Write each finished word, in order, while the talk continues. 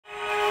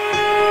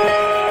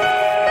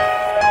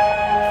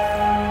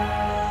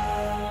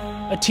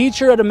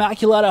teacher at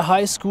Immaculata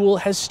High School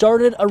has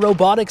started a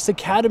Robotics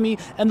Academy,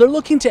 and they're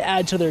looking to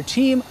add to their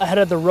team ahead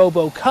of the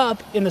RoboCup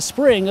in the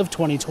spring of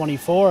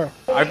 2024.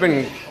 I've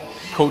been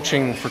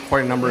coaching for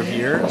quite a number of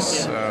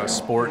years,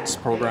 sports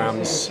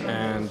programs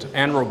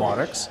and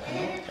robotics,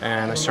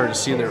 and I started to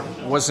see there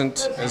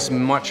wasn't as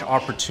much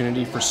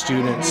opportunity for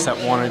students that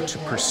wanted to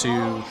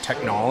pursue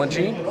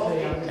technology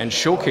and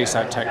showcase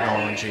that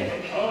technology.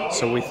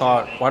 So we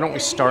thought, why don't we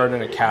start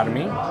an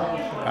academy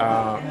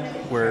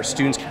where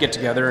students could get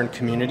together in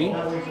community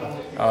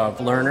of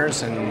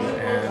learners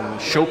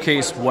and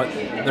showcase what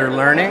they're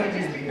learning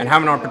and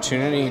have an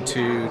opportunity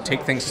to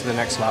take things to the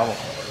next level.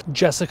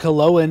 Jessica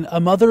Lowen, a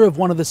mother of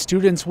one of the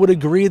students, would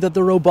agree that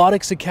the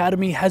Robotics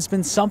Academy has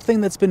been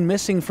something that's been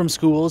missing from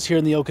schools here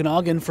in the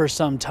Okanagan for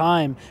some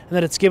time, and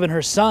that it's given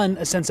her son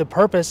a sense of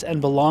purpose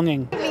and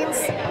belonging. It means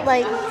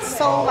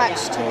so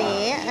much to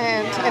me,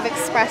 and I've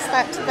expressed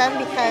that to them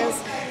because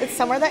it's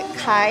somewhere that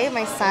Kai,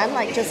 my son,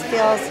 just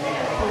feels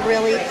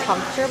really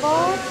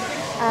comfortable.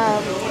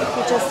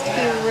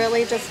 He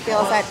really just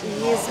feels at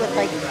ease with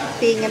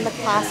being in the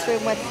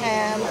classroom with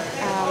him.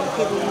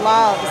 He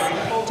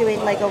loves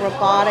doing Lego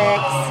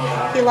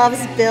robotics. He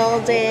loves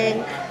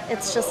building.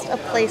 It's just a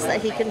place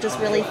that he can just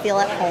really feel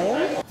at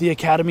home. The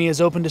Academy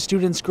is open to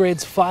students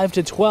grades 5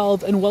 to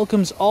 12 and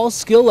welcomes all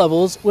skill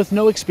levels with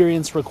no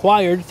experience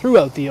required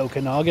throughout the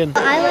Okanagan.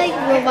 I like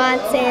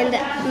robots, and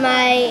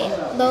my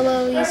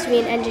Lolo used to be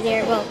an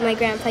engineer. Well, my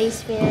grandpa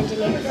used to be an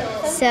engineer.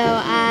 So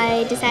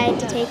I decided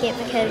to take it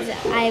because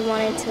I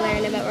wanted to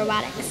learn about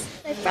robotics.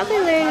 I probably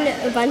learned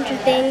a bunch of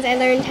things. I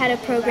learned how to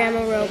program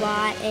a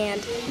robot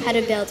and how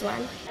to build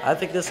one. I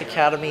think this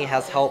academy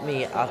has helped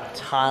me a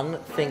ton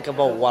think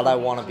about what I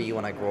want to be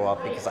when I grow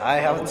up, because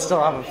I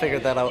still haven't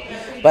figured that out.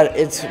 But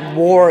it's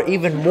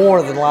even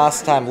more than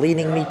last time,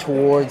 leaning me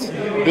towards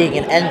being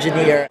an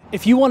engineer.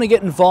 If you want to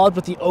get involved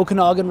with the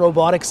Okanagan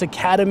Robotics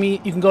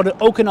Academy, you can go to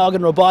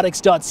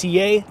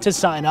okanaganrobotics.ca to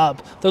sign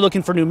up. They're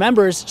looking for new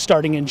members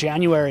starting in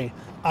January.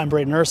 I'm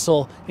Braden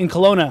Ursel in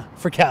Kelowna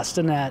for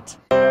Castanet.